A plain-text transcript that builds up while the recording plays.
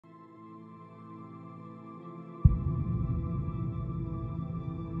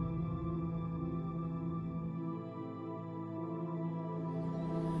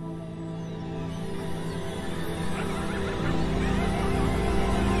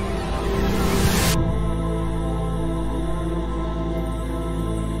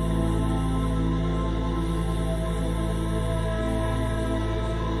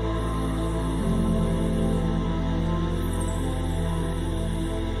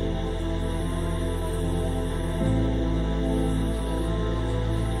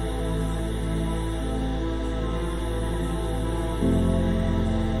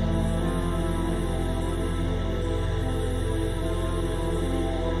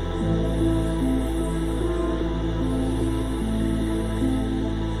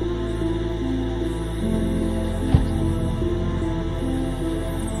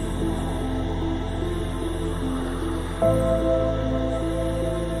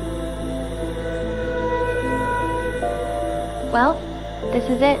Well, this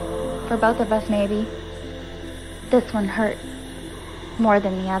is it. For both of us, maybe. This one hurt. More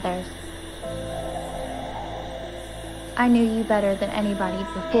than the others. I knew you better than anybody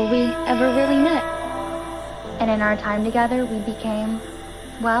before we ever really met. And in our time together, we became,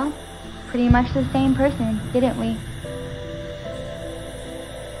 well, pretty much the same person, didn't we?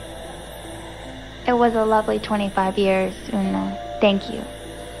 It was a lovely 25 years, and thank you.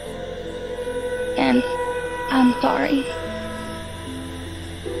 And I'm sorry.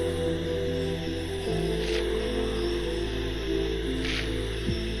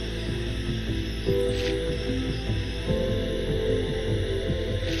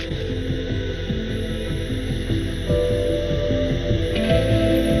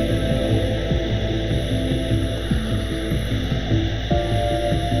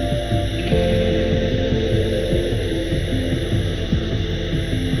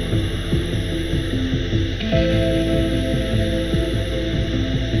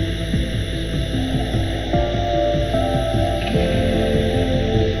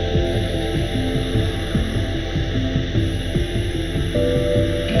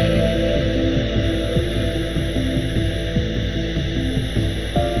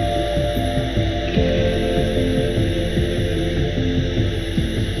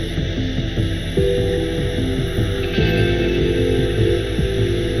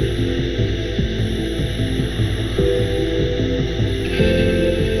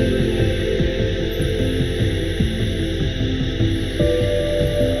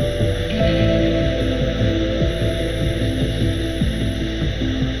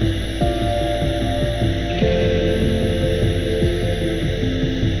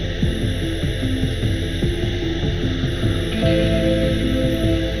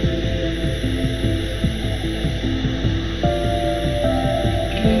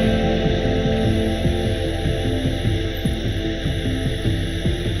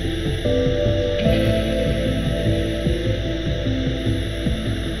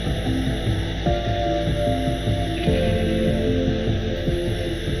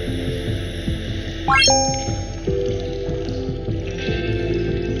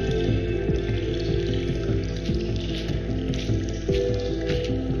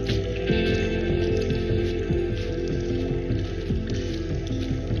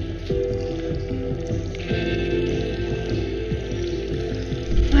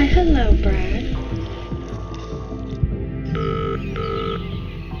 Hello, Brad.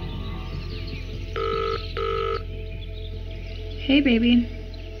 Hey, baby.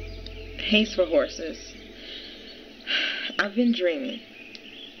 Haste for horses. I've been dreaming.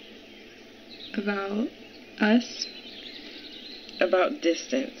 About us? About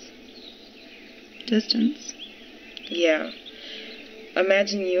distance. Distance? Yeah.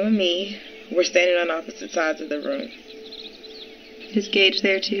 Imagine you and me, we're standing on opposite sides of the room. Is Gage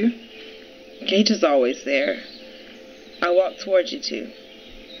there too? Gage is always there. I walk towards you two.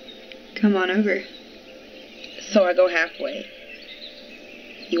 Come on over. So I go halfway.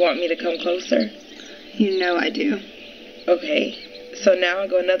 You want me to come closer? You know I do. Okay, so now I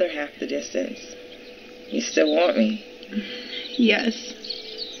go another half the distance. You still want me? Yes.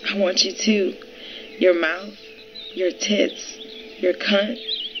 I want you too. Your mouth, your tits, your cunt,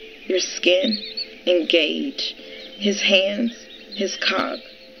 your skin, and Gage. His hands, his cock.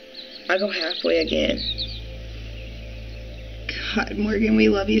 I go halfway again. God, Morgan, we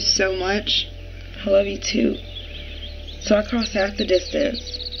love you so much. I love you too. So I cross half the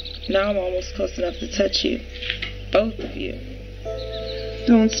distance. Now I'm almost close enough to touch you. Both of you.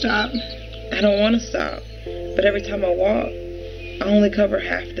 Don't stop. I don't want to stop. But every time I walk, I only cover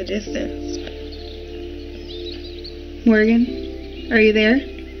half the distance. Morgan, are you there?